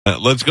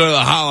Let's go to the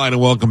hotline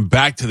and welcome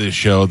back to this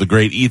show the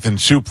great Ethan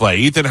Suplee.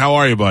 Ethan, how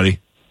are you,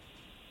 buddy?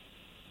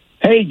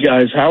 Hey,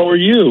 guys. How are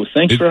you?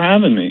 Thanks for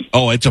having me.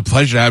 Oh, it's a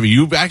pleasure to have you.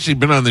 You've actually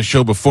been on the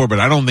show before, but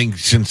I don't think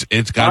since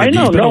it's got to be.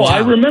 I know. No, I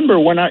remember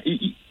when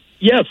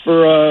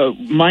for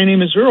My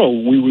Name is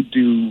Earl, we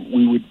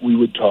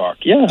would talk.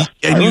 Yeah,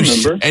 and I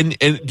remember. And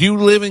do you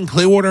live in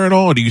Clearwater at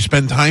all? Or do you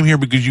spend time here?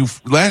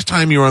 Because last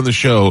time you were on the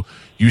show,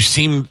 you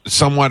seemed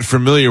somewhat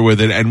familiar with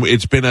it, and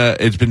it's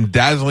been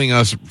dazzling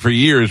us for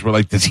years. We're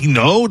like, does he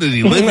know? Does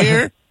he live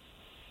here?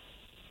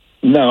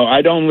 No,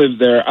 I don't live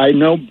there. I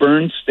know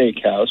Burn's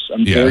Steakhouse.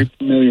 I'm very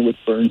familiar with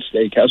Burn's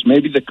Steakhouse,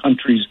 maybe the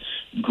country's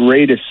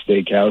greatest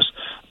steakhouse.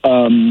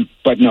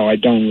 But no, I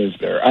don't live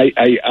there.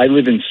 I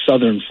live in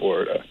southern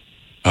Florida.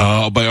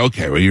 Oh, but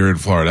okay. Well, you're in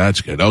Florida.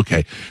 That's good.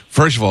 Okay.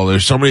 First of all,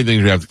 there's so many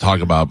things we have to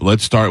talk about, but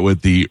let's start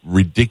with the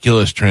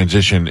ridiculous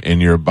transition in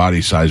your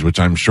body size, which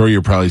I'm sure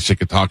you're probably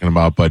sick of talking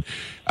about, but,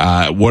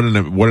 what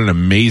an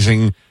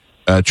amazing,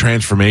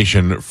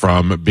 transformation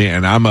from being,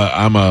 and I'm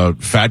a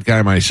fat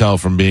guy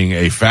myself, from being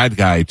a fat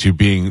guy to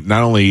being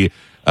not only,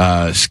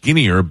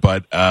 skinnier,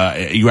 but,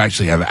 you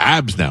actually have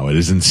abs now. It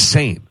is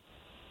insane.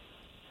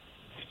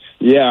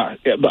 Yeah.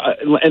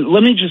 And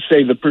let me just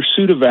say the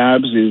pursuit of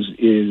abs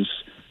is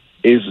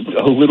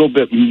a little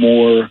bit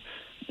more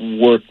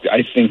work,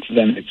 I think,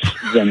 than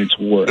it's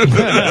worth.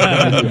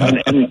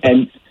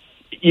 and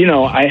you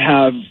know, I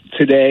have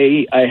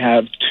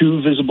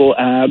 2 visible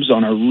abs.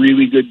 On a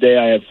really good day,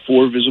 I have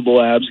 4 visible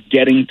abs.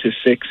 Getting to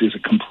 6 is a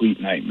complete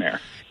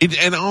nightmare.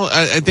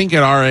 I think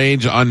at our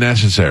age,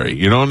 unnecessary.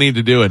 You don't need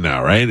to do it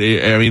now, right?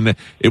 I mean,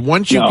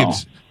 once you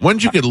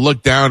could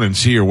look down and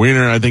see your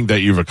wiener, I think that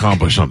you've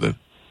accomplished something.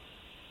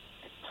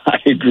 I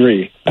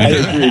agree.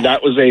 That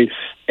was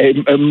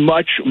a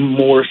much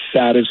more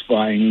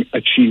satisfying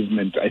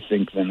achievement, I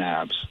think, than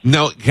abs.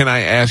 Now, can I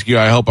ask you,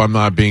 I hope I'm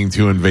not being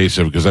too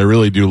invasive because I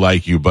really do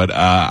like you, but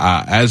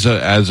as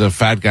a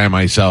fat guy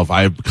myself,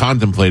 I've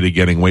contemplated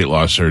getting weight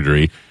loss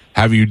surgery.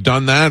 Have you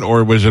done that,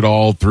 or was it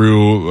all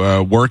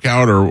through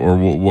workout,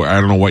 or I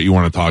don't know what you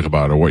want to talk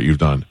about or what you've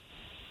done?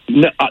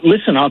 No,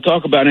 listen, I'll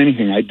talk about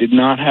anything. I did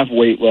not have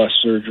weight loss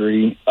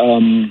surgery.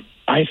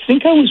 I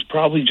think I was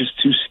probably just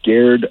too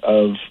scared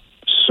of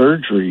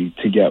surgery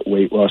to get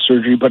weight loss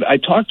surgery. But I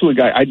talked to a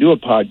guy. I do a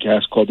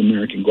podcast called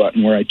American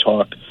Glutton where I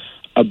talk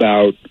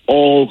about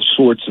all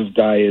sorts of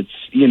diets,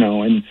 you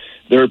know, and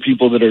there are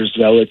people that are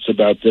zealots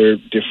about their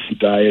different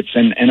diets.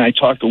 And I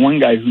talked to one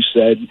guy who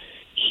said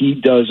he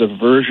does a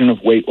version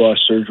of weight loss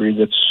surgery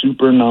that's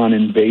super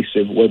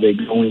non-invasive, where they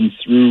go in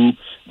through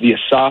the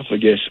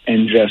esophagus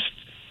and just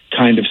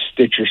kind of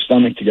stitch your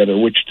stomach together,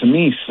 which to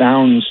me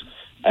sounds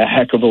a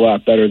heck of a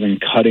lot better than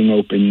cutting you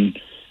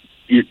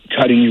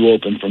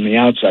open from the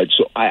outside.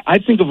 So I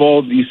think of all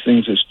of these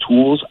things as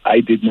tools. I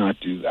did not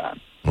do that.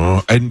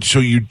 Oh, and so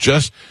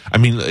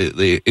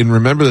in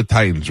Remember the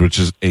Titans, which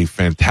is a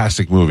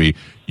fantastic movie,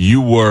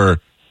 you were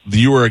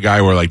a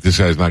guy where like, this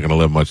guy's not going to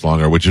live much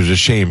longer, which is a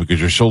shame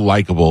because you're so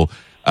likable.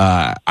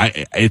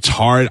 It's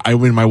hard.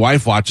 When my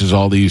wife watches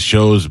all these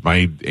shows,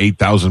 my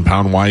 8,000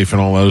 pound wife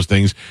and all those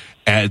things,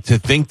 to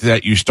think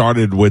that you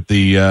started with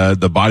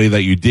the body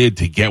that you did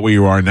to get where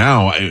you are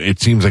now,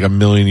 it seems like a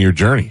 1,000,000-year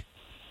journey.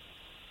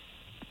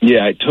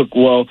 Yeah,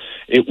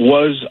 it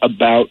was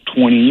about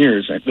 20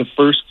 years. The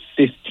first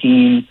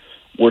 15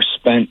 were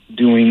spent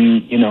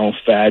doing, you know,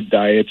 fad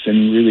diets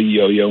and really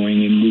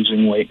yo-yoing and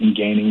losing weight and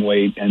gaining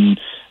weight and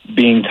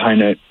being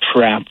kind of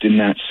trapped in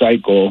that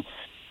cycle.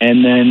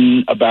 And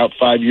then about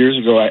 5 years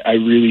ago, I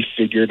really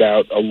figured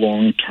out a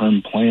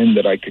long-term plan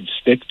that I could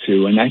stick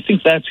to. And I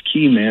think that's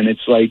key, man.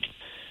 It's like,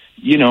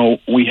 you know,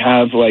 we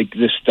have like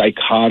this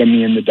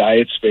dichotomy in the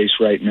diet space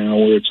right now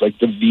where it's like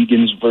the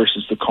vegans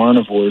versus the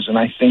carnivores. And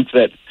I think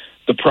that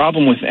the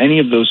problem with any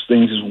of those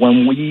things is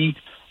when we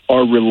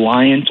are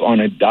reliant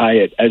on a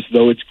diet as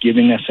though it's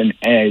giving us an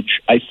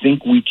edge, I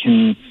think we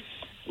can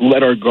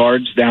let our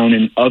guards down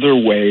in other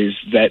ways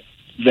that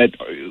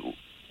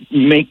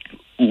make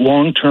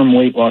long-term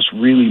weight loss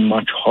really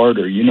much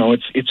harder. You know,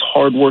 it's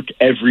hard work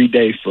every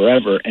day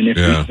forever. And if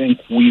we think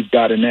we've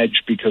got an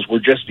edge because we're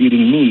just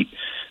eating meat,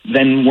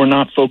 then we're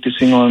not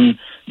focusing on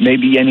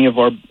maybe any of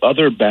our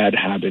other bad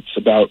habits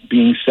about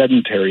being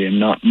sedentary and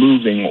not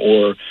moving,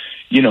 or,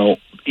 you know,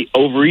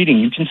 overeating.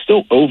 You can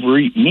still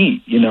overeat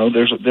meat. You know,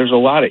 there's a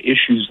lot of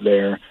issues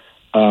there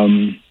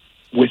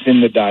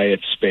within the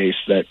diet space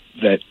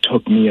that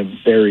took me a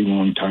very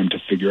long time to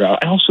figure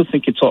out. I also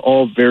think it's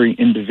all very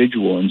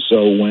individual. And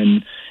so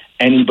when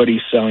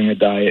anybody's selling a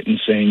diet and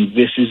saying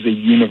this is the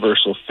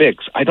universal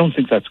fix, I don't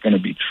think that's going to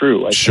be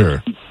true. I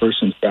think each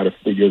person's got to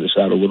figure this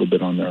out a little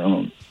bit on their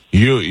own.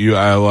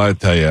 I want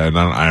to tell you, and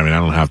I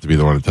don't have to be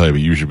the one to tell you,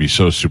 but you should be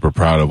so super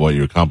proud of what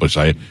you accomplished.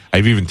 I've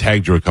even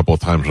tagged you a couple of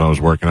times when I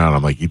was working out.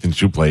 I'm like, Ethan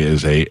Suplee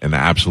is an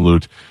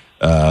absolute,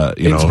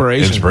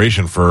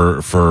 inspiration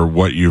for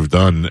what you've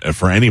done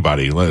for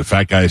anybody.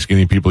 Fat guys,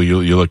 skinny people,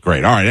 you look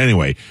great. All right.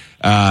 Anyway,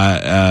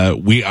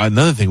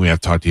 another thing we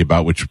have to talk to you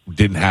about, which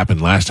didn't happen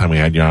last time we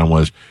had you on,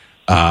 was,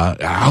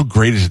 how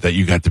great is it that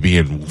you got to be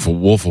in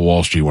Wolf of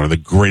Wall Street, one of the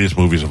greatest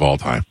movies of all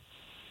time?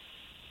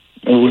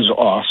 It was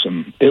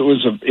awesome. It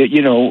was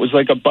it was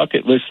like a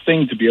bucket list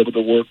thing to be able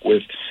to work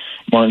with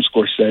Martin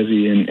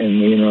Scorsese and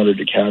Leonardo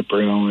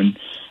DiCaprio and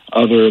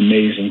other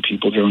amazing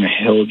people, Jonah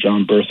Hill,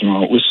 John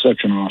Berthenol. It was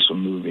such an awesome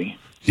movie.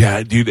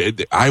 Yeah,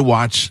 dude, I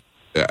watch.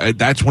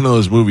 That's one of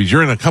those movies.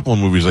 You're in a couple of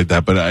movies like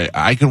that, but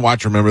I can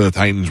watch Remember the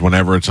Titans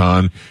whenever it's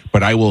on,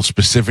 but I will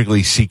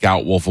specifically seek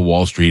out Wolf of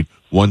Wall Street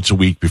once a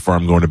week before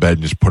I'm going to bed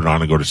and just put it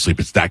on and go to sleep.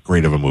 It's that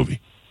great of a movie.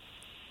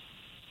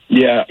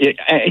 Yeah,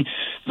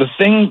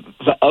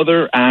 the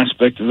other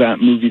aspect of that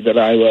movie that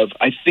I love,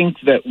 I think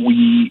that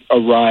we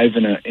arrive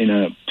in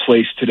a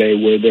place today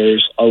where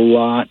there's a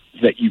lot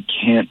that you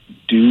can't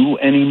do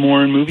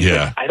anymore in movies.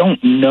 Yeah. Like, I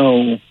don't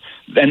know,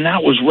 and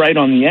that was right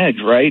on the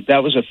edge, right?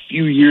 That was a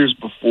few years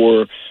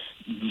before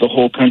the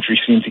whole country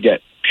seemed to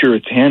get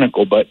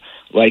puritanical, but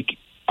like,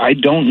 I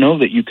don't know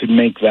that you could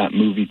make that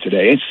movie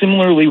today. And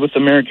similarly with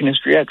American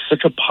History X,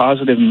 such a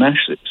positive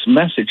message,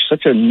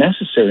 such a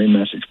necessary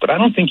message, but I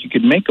don't think you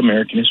could make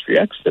American History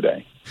X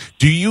today.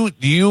 Do you,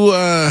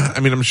 I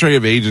mean, I'm sure you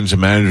have agents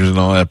and managers and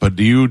all that, but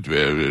do you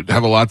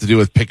have a lot to do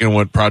with picking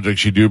what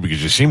projects you do?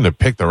 Because you seem to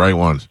pick the right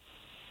ones.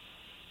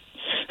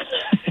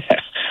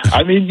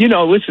 I mean,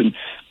 listen,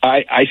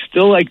 I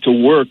still like to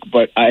work,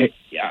 but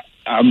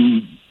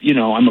I'm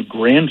a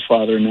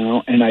grandfather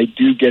now, and I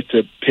do get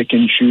to pick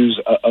and choose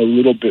a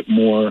little bit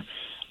more,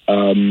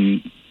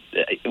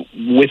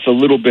 with a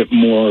little bit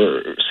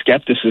more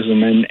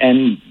skepticism.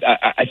 And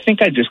I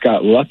think I just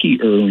got lucky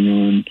early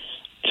on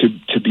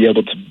to be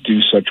able to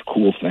do such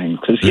cool things.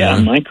 Because,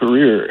 my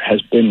career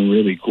has been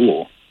really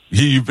cool.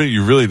 You've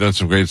really done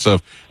some great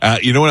stuff.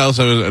 You know what else?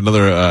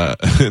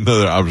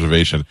 Another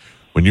observation.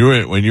 When you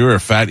were a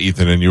fat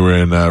Ethan and you were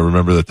in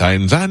Remember the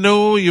Titans, I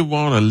know you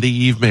want to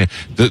leave me.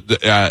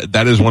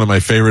 That is one of my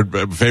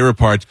favorite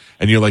parts.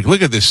 And you're like,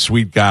 look at this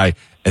sweet guy.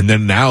 And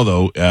then now,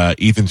 though,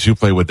 Ethan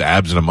Suplee with the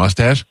abs and a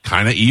mustache,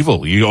 kind of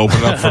evil. You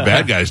open up for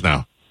bad guys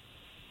now.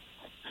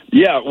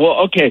 Yeah,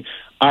 well, okay.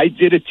 I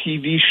did a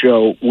TV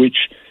show which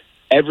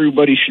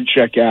everybody should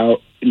check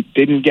out. It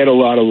didn't get a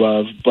lot of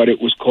love, but it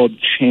was called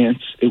Chance.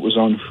 It was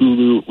on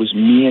Hulu. It was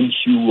me and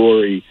Hugh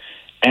Laurie.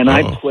 And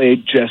I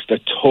played just a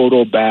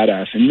total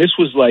badass. And this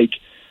was like,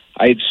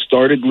 I had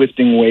started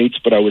lifting weights,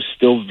 but I was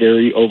still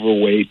very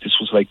overweight. This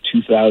was like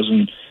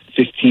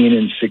 2015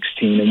 and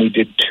 16. And we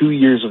did 2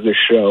 years of this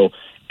show.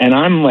 And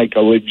I'm like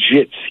a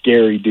legit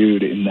scary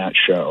dude in that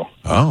show.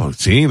 Oh,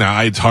 see,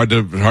 now it's hard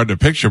to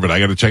picture, but I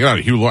got to check it out.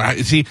 Hugh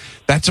Laurie, see,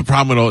 that's a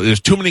problem.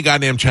 There's too many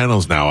goddamn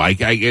channels now.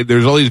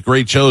 There's all these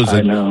great shows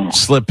that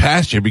slip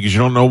past you because you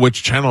don't know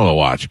which channel to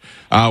watch.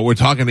 We're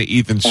talking to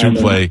Ethan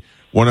Suplee,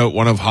 one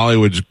of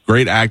Hollywood's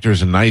great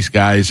actors and nice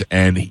guys,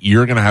 and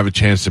you're going to have a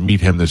chance to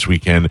meet him this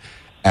weekend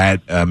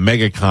at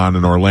MegaCon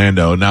in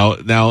Orlando.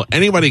 Now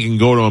anybody can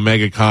go to a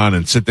MegaCon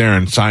and sit there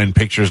and sign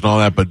pictures and all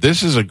that, but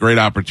this is a great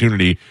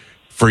opportunity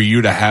for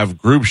you to have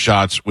group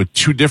shots with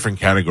two different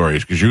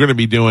categories, because you're going to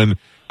be doing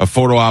a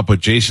photo op with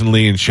Jason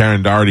Lee and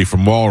Sharon Doherty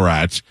from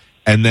Mallrats,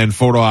 and then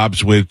photo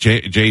ops with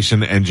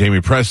Jason and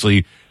Jamie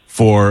Presley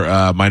for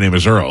My Name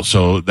is Earl.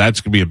 So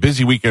that's going to be a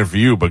busy weekend for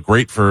you, but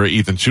great for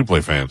Ethan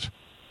Suplee fans.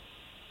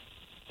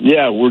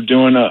 Yeah, we're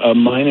doing a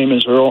My Name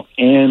is Earl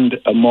and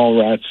a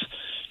Mallrats,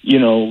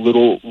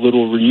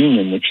 little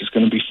reunion, which is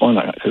going to be fun.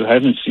 Because I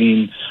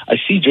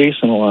see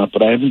Jason a lot,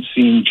 but I haven't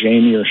seen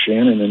Jamie or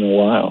Shannon in a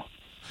while.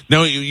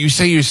 No, you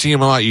say you see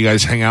him a lot. You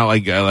guys hang out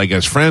like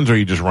as friends, or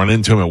you just run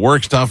into him at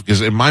work stuff?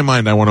 Because in my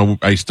mind,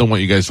 I still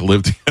want you guys to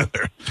live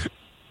together.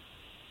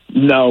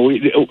 No,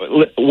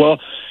 well,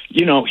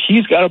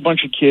 he's got a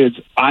bunch of kids.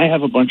 I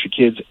have a bunch of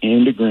kids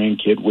and a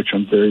grandkid, which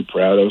I'm very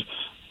proud of.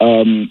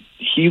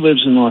 He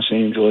lives in Los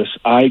Angeles.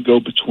 I go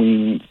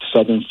between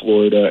Southern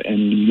Florida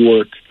and New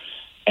York,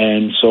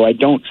 and so I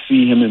don't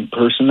see him in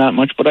person that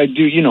much. But I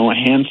do, a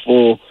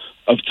handful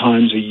of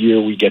times a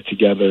year we get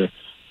together.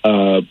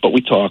 But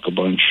we talk a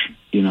bunch,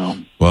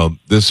 Well,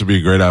 this would be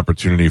a great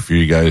opportunity for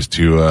you guys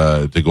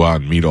to go out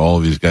and meet all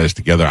of these guys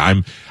together.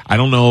 I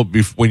don't know,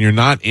 when you're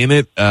not in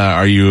it,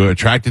 are you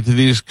attracted to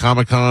these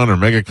Comic-Con or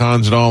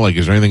MegaCons at all? Like,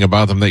 is there anything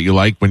about them that you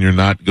like when you're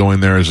not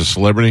going there as a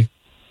celebrity?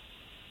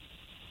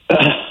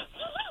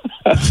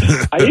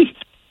 I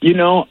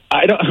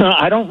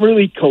don't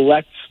really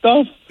collect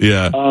stuff.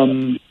 Yeah.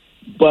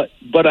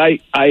 But I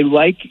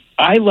like,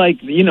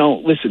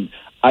 listen,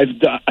 I've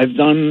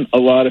done a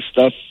lot of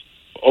stuff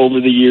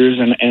over the years,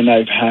 and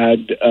I've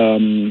had,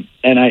 and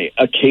I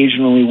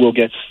occasionally will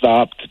get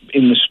stopped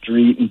in the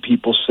street and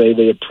people say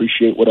they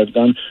appreciate what I've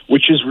done,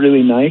 which is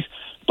really nice.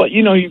 But,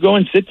 you go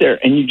and sit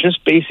there and you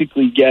just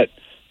basically get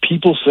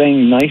people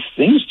saying nice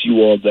things to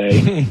you all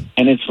day.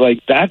 And it's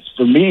like, that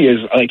for me is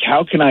like,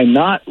 how can I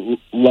not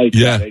like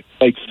that? It's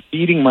like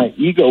feeding my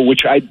ego,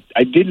 which I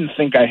didn't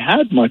think I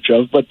had much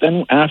of. But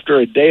then after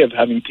a day of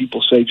having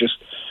people say just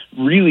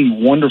really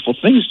wonderful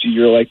things to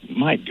you, you're like,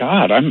 my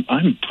God,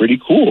 I'm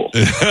pretty cool.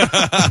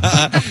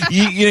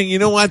 You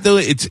know what though?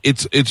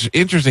 It's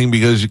interesting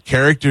because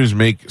characters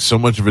make so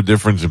much of a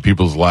difference in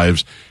people's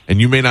lives,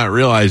 and you may not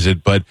realize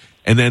it,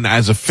 and then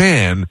as a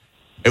fan,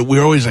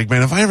 we're always like,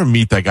 man, if I ever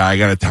meet that guy, I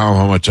got to tell him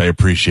how much I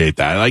appreciate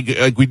that.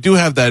 Like we do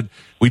have that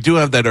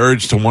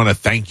urge to want to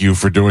thank you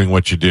for doing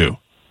what you do.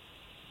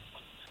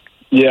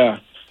 Yeah.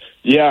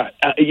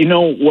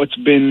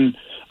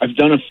 I've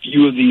done a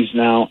few of these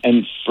now,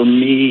 and for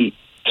me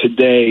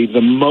today,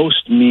 the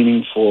most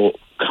meaningful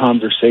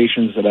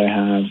conversations that I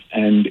have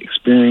and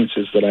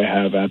experiences that I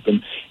have at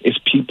them is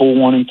people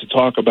wanting to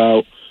talk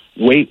about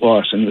weight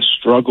loss and the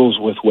struggles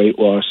with weight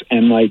loss.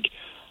 And like,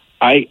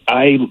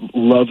 I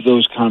love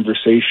those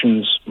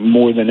conversations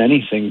more than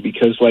anything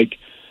because, like,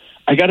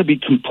 I got to be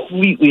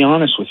completely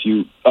honest with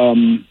you.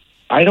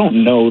 I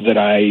don't know that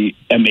I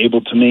am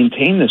able to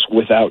maintain this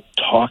without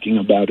talking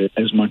about it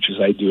as much as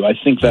I do. I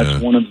think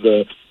that's one of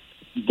the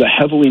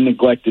heavily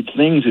neglected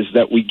things is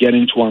that we get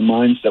into our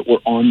minds that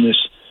we're on this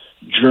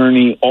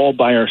journey all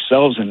by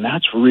ourselves, and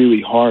that's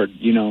really hard.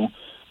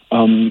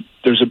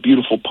 There's a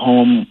beautiful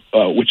poem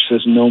which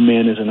says, "No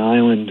man is an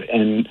island,"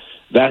 and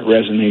that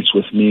resonates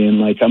with me. And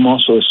like, I'm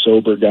also a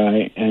sober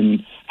guy,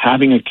 and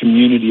having a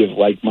community of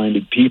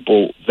like-minded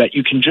people that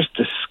you can just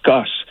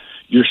discuss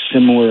your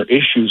similar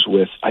issues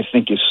with, I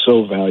think is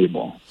so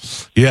valuable.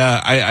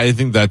 Yeah, I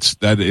think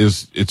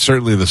it's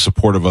certainly the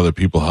support of other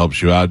people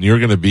helps you out. And you're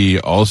going to be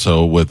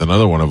also with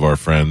another one of our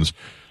friends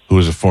who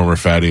is a former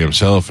fatty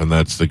himself, and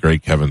that's the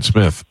great Kevin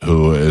Smith,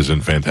 who is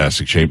in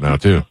fantastic shape now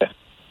too.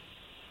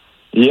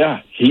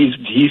 Yeah,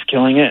 he's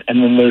killing it.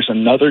 And then there's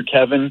another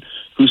Kevin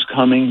who's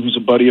coming, who's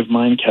a buddy of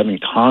mine. Kevin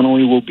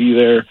Connolly will be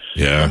there.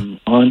 Yeah.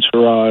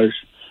 Entourage.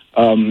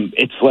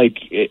 It's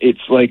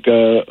like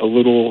a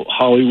little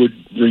Hollywood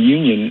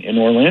reunion in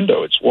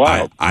Orlando. It's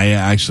wild.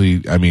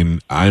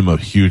 I'm a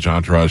huge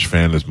Entourage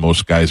fan, as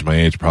most guys my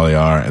age probably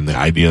are, and the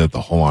idea that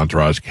the whole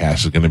Entourage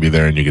cast is going to be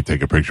there and you can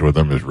take a picture with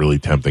them is really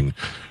tempting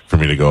for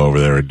me to go over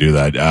there and do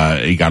that.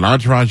 You got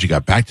Entourage, you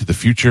got Back to the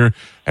Future,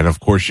 and of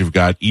course you've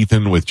got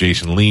Ethan with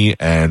Jason Lee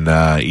and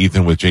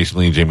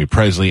Jamie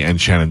Presley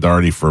and Shannon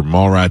Doherty for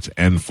Mallrats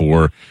and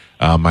for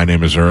My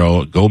Name is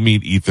Earl. Go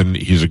meet Ethan.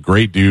 He's a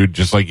great dude,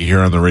 just like you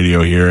hear on the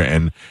radio here.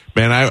 And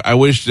man, I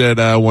wish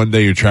that one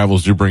day your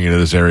travels do bring you to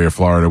this area of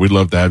Florida. We'd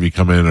love to have you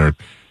come in or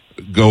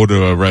go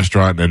to a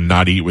restaurant and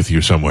not eat with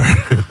you somewhere.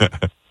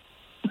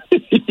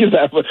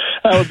 That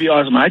would be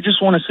awesome. I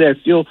just want to say I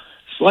feel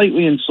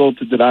slightly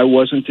insulted that I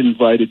wasn't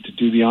invited to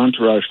do the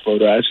Entourage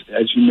photo. As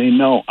you may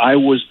know, I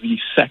was the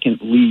second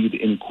lead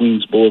in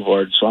Queens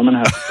Boulevard, so I'm going to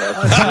have to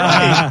talk.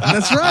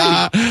 That's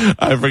right.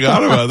 I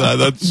forgot about that.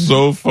 That's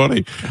so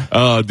funny.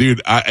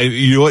 Dude,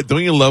 you know what?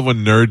 Don't you love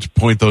when nerds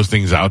point those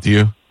things out to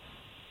you?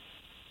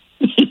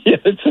 Yeah,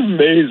 it's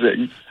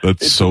amazing.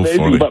 It's so amazing.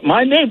 Funny. But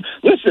my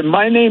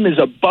name is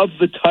above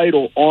the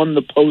title on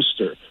the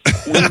poster.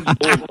 Queens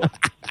Boulevard.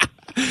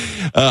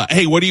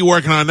 Hey, what are you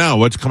working on now?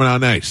 What's coming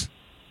out next?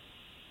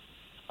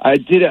 I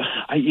did it.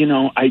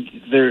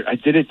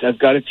 I've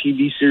got a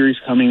TV series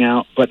coming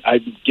out, but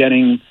I'm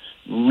getting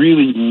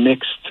really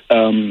mixed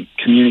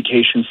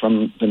communication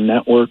from the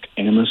network,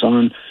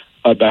 Amazon,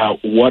 about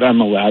what I'm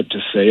allowed to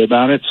say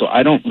about it. So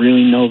I don't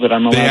really know that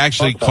I'm allowed. They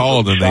actually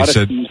called and they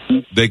said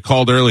they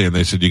called early and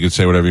they said you could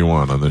say whatever you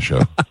want on the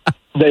show.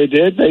 They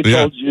did? They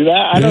told you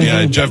that? I don't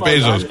know. Jeff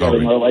Bezos called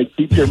me. Like,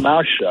 keep your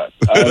mouth shut.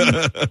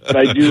 But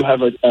I do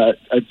have a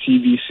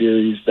TV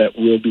series that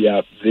will be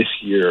out this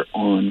year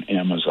on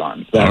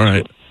Amazon. All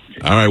right.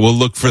 We'll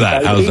look for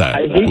that. How's that?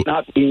 I hate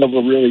not being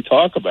able to really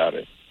talk about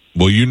it.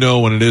 Well,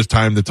 when it is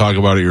time to talk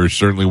about it, you're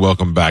certainly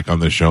welcome back on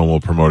the show, and we'll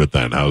promote it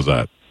then. How's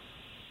that?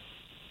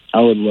 I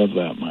would love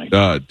that,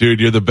 Mike. Dude,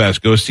 you're the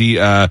best. Go see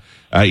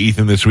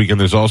Ethan this weekend.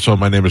 There's also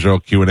My Name is Earl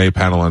Q&A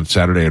panel on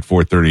Saturday at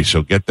 4:30.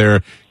 So get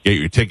there, get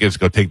your tickets,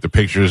 go take the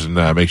pictures, and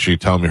make sure you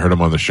tell him you heard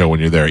him on the show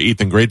when you're there.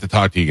 Ethan, great to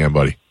talk to you again,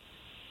 buddy.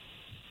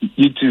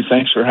 You too.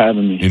 Thanks for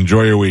having me.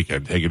 Enjoy your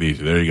weekend. Take it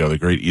easy. There you go. The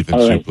great Ethan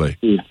Suplee.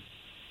 Yeah.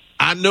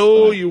 I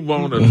know you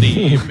want to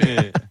leave,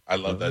 man. I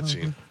love that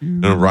scene.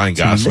 Ryan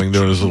Gosling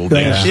doing his little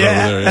dance over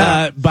there.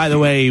 Yeah. By the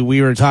way,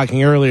 we were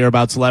talking earlier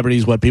about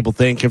celebrities, what people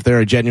think, if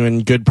they're a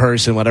genuine good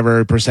person,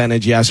 whatever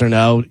percentage, yes or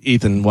no.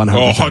 Ethan, 100%.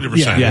 Oh,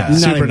 100%. Yeah,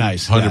 super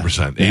nice.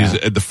 100%. Yeah. He's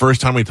the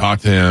first time we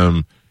talked to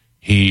him,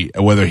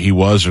 whether he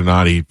was or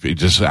not, he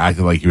just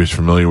acted like he was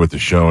familiar with the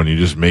show, and he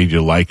just made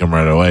you like him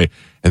right away.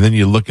 And then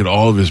you look at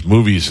all of his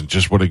movies and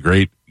just what a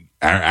great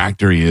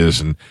actor he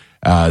is, and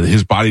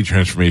his body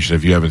transformation.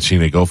 If you haven't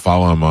seen it, go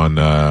follow him on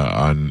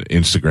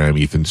Instagram,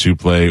 Ethan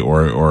Suplee,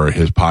 or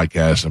his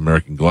podcast,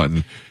 American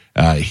Glutton.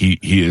 He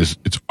is.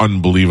 It's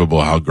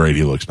unbelievable how great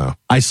he looks now.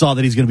 I saw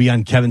that he's going to be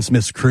on Kevin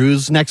Smith's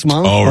cruise next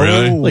month. Oh,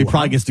 really? Well, he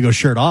probably gets to go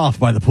shirt off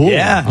by the pool.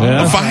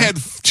 Yeah. If I had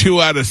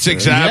 2 out of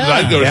 6 abs,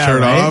 I'd go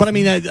shirt off. But I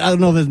mean, I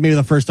don't know if it's maybe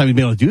the first time he'd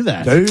be able to do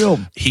that.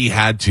 Damn. He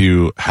had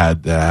to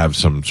have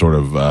some sort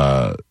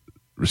of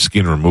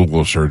skin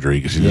removal surgery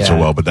because he did so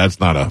well, but that's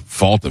not a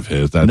fault of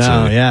his. That's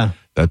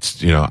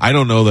that's, I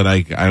don't know that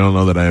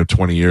I have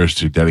 20 years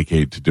to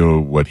dedicate to do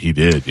what he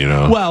did,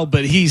 Well,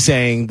 but he's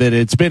saying that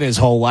it's been his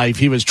whole life.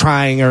 He was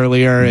trying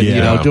earlier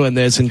and, doing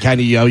this and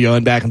kind of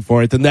yo-yoing back and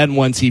forth. And then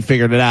once he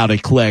figured it out,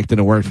 it clicked and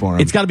it worked for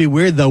him. It's got to be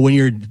weird, though, when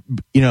you're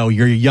a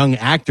young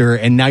actor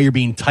and now you're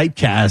being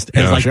typecast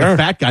as the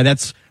fat guy.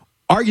 That's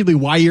arguably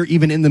why you're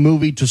even in the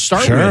movie to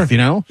start with,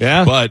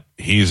 Yeah. But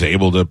he's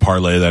able to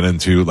parlay that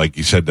into, like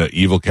you said, the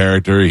evil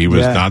character. He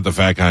was not the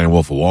fat guy in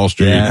Wolf of Wall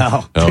Street.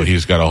 Yeah. No,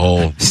 he's got a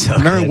whole...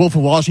 Remember in Wolf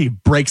of Wall Street, he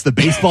breaks the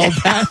baseball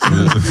bat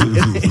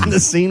in the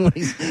scene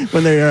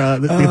when they're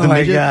the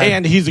midget?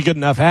 And he's a good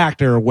enough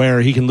actor where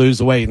he can lose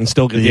the weight and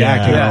still get the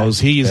acting roles.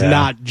 He's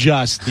not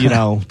just,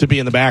 to be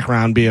in the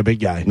background, be a big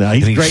guy. No,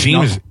 he's he great.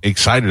 seems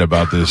excited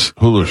about this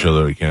Hulu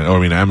show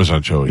that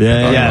Amazon show we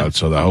can talk about,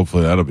 so that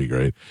hopefully that'll be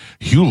great.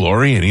 Hugh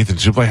Laurie and Ethan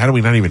Suplee, how do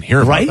we not even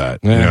hear about that?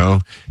 Yeah.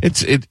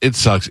 It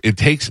sucks.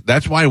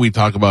 That's why we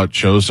talk about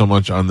shows so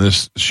much on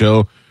this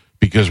show,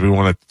 because we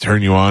want to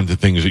turn you on to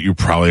things that you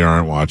probably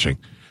aren't watching.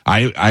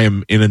 I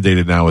am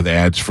inundated now with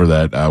ads for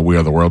that We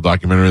Are the World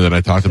documentary that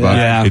I talked about.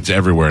 Yeah. It's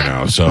everywhere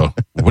now. So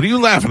what are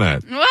you laughing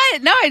at?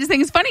 What? No, I just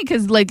think it's funny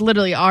because,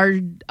 literally our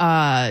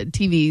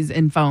TVs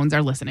and phones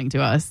are listening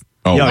to us.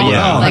 Oh,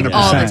 yeah. Like 100%.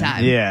 all the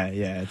time. Yeah.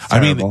 It's I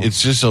mean, terrible.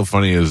 it's just so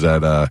funny is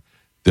that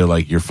they're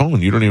like, your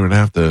phone, you don't even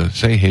have to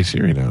say, hey,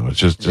 Siri now. It's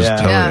just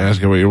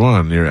ask it what you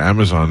want. Your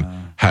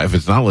Amazon, if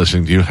it's not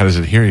listening to you, how does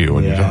it hear you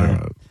when you're talking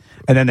about it?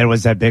 And then there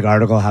was that big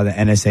article how the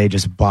NSA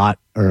just bought,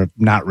 or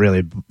not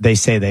really, they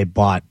say they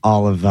bought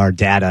all of our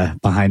data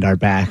behind our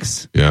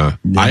backs. Yeah.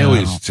 I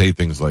always say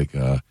things like,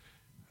 I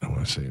don't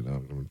want to say it,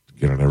 I'm going to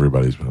get on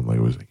everybody's, but I'm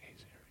always like, hey,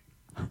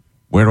 Siri,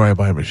 where do I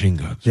buy machine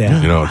guns? Yeah.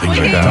 Things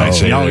like that. I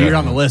say, you're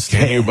on the list.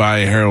 Can you buy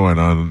heroin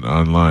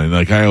online?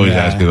 Like, I always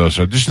ask you those.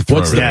 So just to throw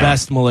What's the everything.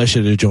 best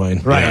militia to join?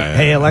 Right. Yeah.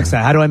 Hey, Alexa,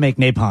 how do I make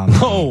napalm?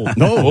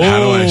 No. How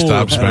do I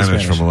stop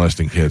Spanish from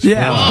molesting kids?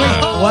 Yeah.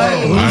 What?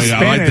 Who's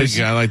Spanish?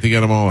 I like to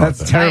get them all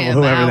That's out there.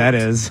 terrible, I am whoever out. that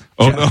is.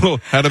 Oh, no.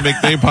 How to make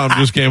napalm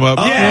just came up.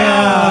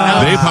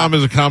 Yeah. Napalm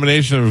is a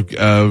combination of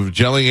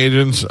gelling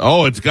agents.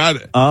 Oh, it's got...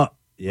 Oh,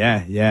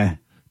 yeah.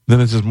 Then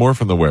it says more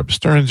from the web.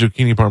 Stir in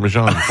zucchini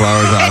parmesan. Flowers.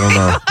 I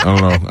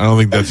don't know. I don't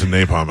think that's a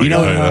napalm. I can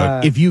tell you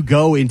that. If you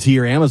go into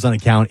your Amazon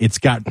account, it's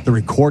got the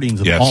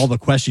recordings of Yes. all the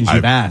questions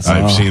you've asked.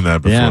 I've seen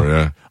that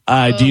before,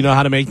 yeah. Do you know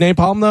how to make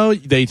napalm, though?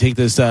 They take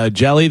this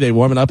jelly, they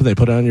warm it up, and they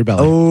put it on your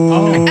belly.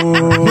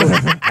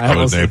 I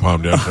was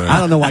napalmed yesterday. I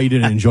don't know why you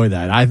didn't enjoy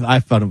that. I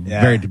found it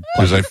very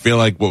Because I feel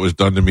like what was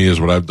done to me is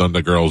what I've done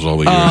to girls all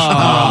the years.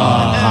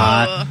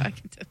 I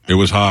can tell. It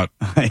was hot.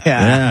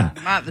 yeah.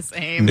 Not the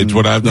same. It's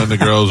what I've done to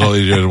girls all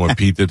these years and what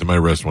Pete did to my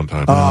wrist one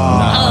time.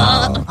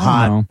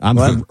 Hot.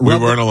 We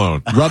weren't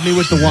alone. Rub me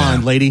with the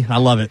wand, lady. I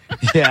love it.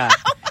 Yeah.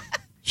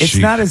 It's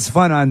She- not as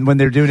fun when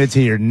they're doing it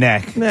to your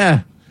neck.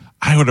 Yeah.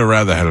 I would have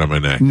rather had it on my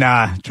neck.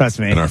 Nah, trust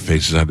me. And our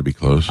faces had to be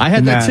close. I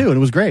had that Nah. too, and it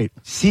was great.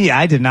 See,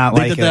 I did not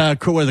They like did it.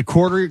 the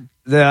quarter.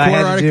 I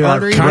had to do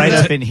artery? right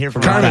up in here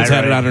from Carmen's my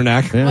had it on her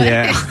neck.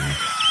 Yeah.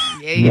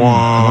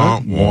 Wah,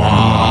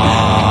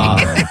 wah.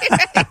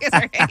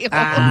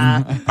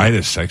 I I had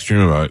a sex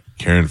dream about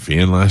Karen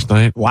Fian last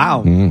night.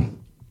 Wow.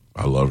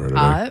 I love her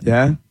today.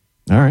 Yeah.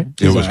 All right.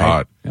 It was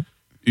hot.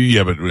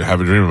 Yeah, but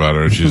have a dream about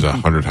her. She's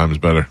 100 times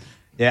better.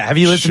 Yeah. Have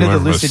you listened She to the went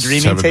from a lucid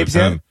dreaming 7 to tapes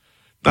 10. yet?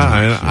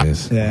 Nah,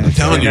 Yeah. I'm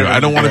telling you, I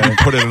don't want to be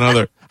put in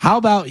another. How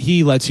about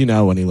he lets you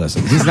know when he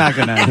listens? He's not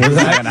gonna.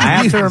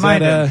 I have to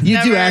remind him. You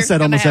do Never ask that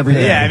gonna almost every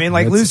happen. day. Yeah, I mean,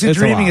 like It's- lucid it's a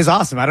dreaming lot. is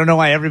awesome. I don't know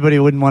why everybody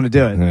wouldn't want to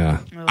do it. Yeah.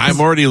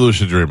 I'm already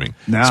lucid dreaming.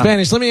 No.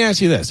 Spanish, let me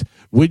ask you this.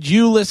 Would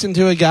you listen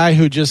to a guy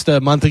who just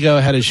a month ago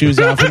had his shoes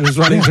off and was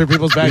running through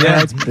people's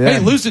backyards? Yeah. Hey,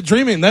 lucid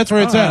dreaming, that's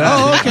where it's at.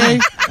 Oh, okay.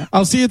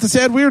 I'll see you at the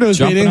Sad Weirdos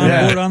Jumping meeting. on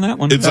Yeah. board on that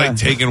one. It's like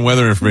taking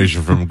weather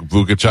information from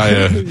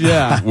Bukachaya,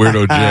 Yeah.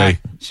 Weirdo J.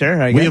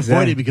 Sure, I We guess.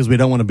 avoid it because we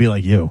don't want to be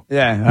like you.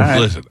 Yeah. All right.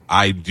 Listen,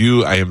 I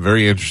am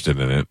very interested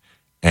in it,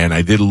 and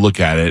I did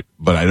look at it,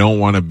 but I don't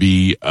want to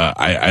be.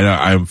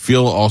 I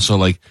feel also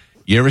like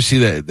you ever see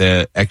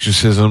the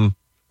exorcism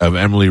of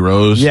Emily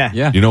Rose? Yeah.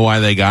 Yeah. You know why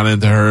they got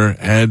into her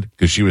head?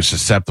 Because she was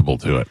susceptible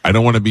to it. I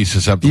don't want to be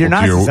susceptible You're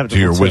not to your susceptible to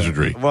your to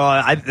wizardry. it.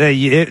 Well,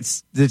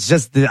 it's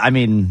just. I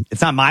mean,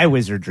 it's not my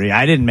wizardry.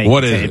 I didn't make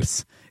What the is it?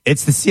 tapes.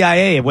 It's the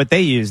CIA, what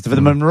they used for the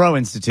Monroe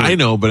Institute. I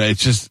know, but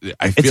it's just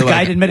I feel a like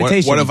guided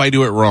meditation. What if I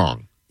do it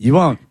wrong? You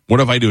won't.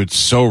 What if I do it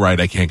so right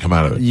I can't come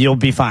out of it? You'll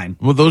be fine.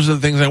 Well, those are the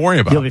things I worry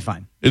about. You'll be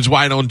fine. It's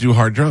why I don't do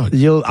hard drugs.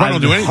 I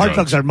don't do any hard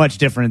drugs are much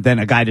different than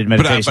a guided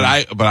meditation.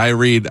 But I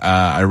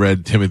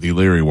read Timothy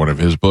Leary, one of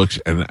his books,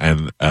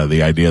 and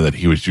the idea that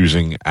he was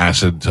using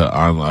acid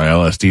on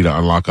LSD to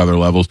unlock other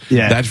levels.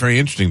 Yeah. That's very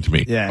interesting to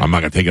me. Yeah. I'm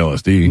not going to take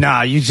LSD.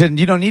 No, you shouldn't.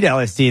 You don't need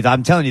LSD.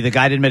 I'm telling you, the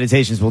guided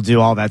meditations will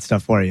do all that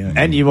stuff for you,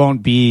 and you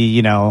won't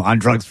be, on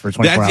drugs for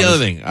 24 That's hours. the other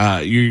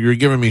thing. You're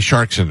giving me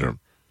shark syndrome.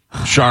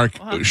 Shark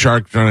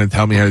trying to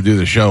tell me how to do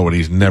the show when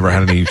he's never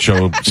had any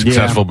show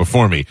successful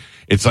before me.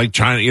 It's like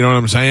trying. You know what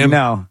I'm saying?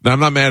 No.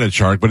 I'm not mad at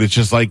Shark, but it's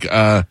just like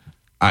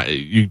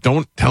You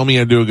don't tell me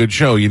I do a good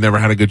show. You never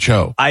had a good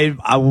show. I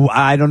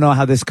don't know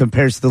how this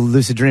compares to the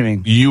lucid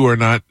dreaming. You are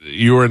not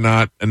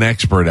an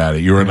expert at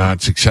it. You are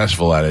not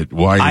successful at it.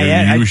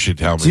 Why you should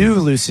tell me. I do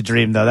lucid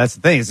dream though. That's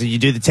the thing. So you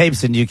do the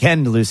tapes and you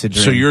can lucid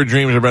dream. So your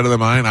dreams are better than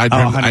mine. I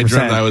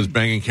dreamt I was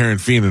banging Karen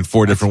Fiend in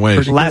 4 different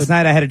ways. Last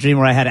night I had a dream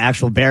where I had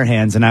actual bare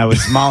hands and I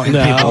was mauling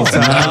people. So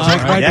take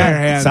my bare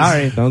hands.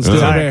 Sorry, don't steal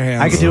bare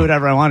hands. I can do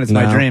whatever I want. It's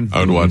my dream.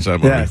 I would watch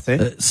that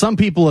movie. Yeah, some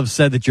people have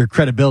said that your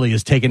credibility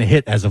has taken a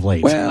hit as of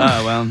late.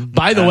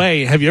 By the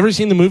way, have you ever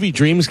seen the movie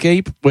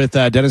Dreamscape with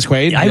Dennis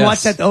Quaid? I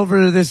watched that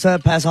over this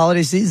past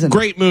holiday season.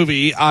 Great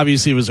movie.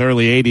 Obviously, it was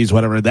early 80s,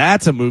 whatever.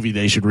 That's a movie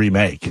they should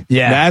remake.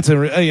 Yeah.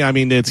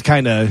 It's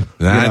kind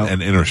of...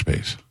 and Inner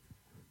Space.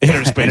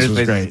 Inner Space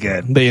was great.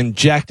 Good. They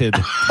injected...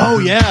 Oh,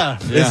 yeah.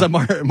 It's a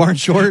Martin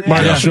Short.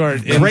 Martin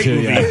Short. Great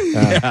movie.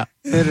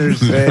 Inner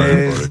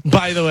Space.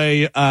 By the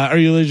way, are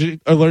you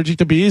allergic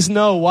to bees?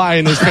 No. Why?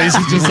 And his face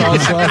is just all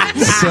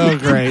so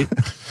great.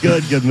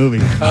 Good movie.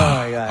 Oh,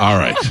 my God. All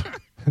right.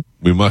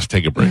 We must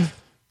take a break.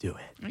 Do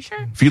it.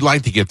 Sure. If you'd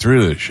like to get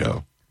through to this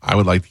show, I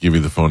would like to give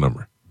you the phone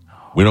number.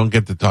 We don't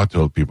get to talk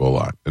to people a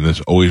lot, and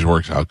this always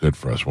works out good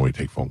for us when we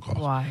take phone calls.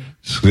 Why?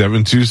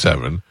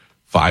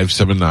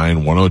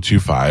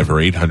 727-579-1025 or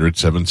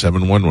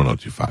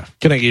 800-771-1025.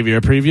 Can I give you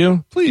a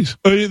preview? Please.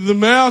 The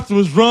math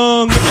was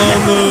wrong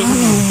on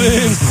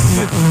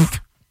the thing.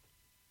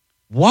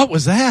 What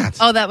was that?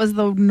 Oh, that was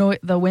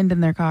the wind in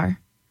their car.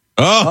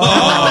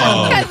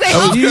 Oh, that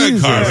was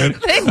good, Carmen.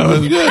 That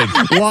was good.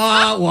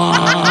 Wah,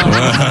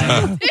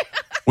 wah.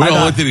 We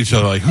all looked at each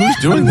other like, who's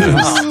doing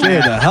this?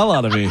 Scared the hell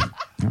out of me.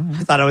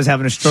 I thought I was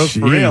having a stroke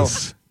for real.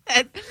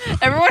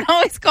 Everyone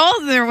always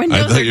calls their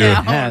windows are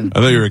down.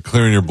 I thought you were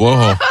clearing your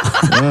blowhole.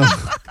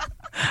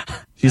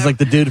 She's like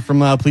the dude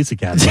from Police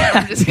Academy.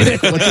 I'm just kidding.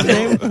 What's his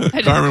name?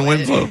 Carmen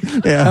Winslow.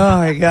 Yeah. Oh,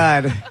 my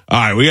God. All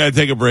right, we got to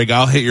take a break.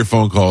 I'll hit your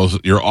phone calls,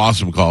 your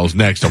awesome calls,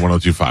 next on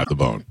 102.5 The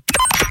Bone.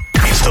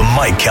 It's the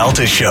Mike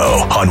Calta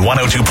Show on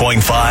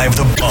 102.5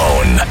 The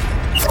Bone.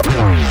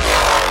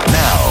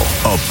 Now,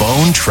 a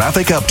Bone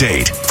traffic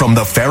update from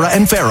the Farrah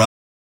and Farrah.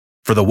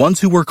 For the ones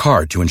who work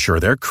hard to ensure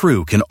their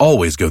crew can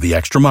always go the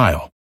extra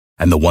mile,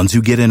 and the ones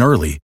who get in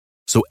early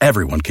so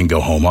everyone can go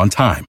home on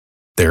time,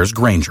 there's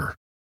Grainger,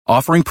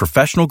 offering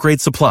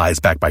professional-grade supplies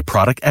backed by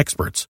product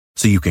experts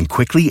so you can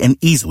quickly and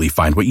easily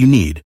find what you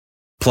need.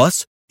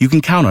 Plus, you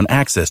can count on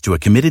access to a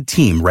committed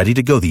team ready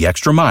to go the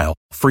extra mile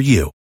for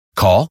you.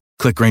 Call,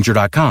 click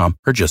Grainger.com,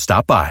 or just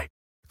stop by.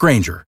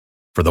 Grainger,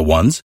 for the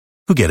ones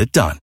who get it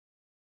done.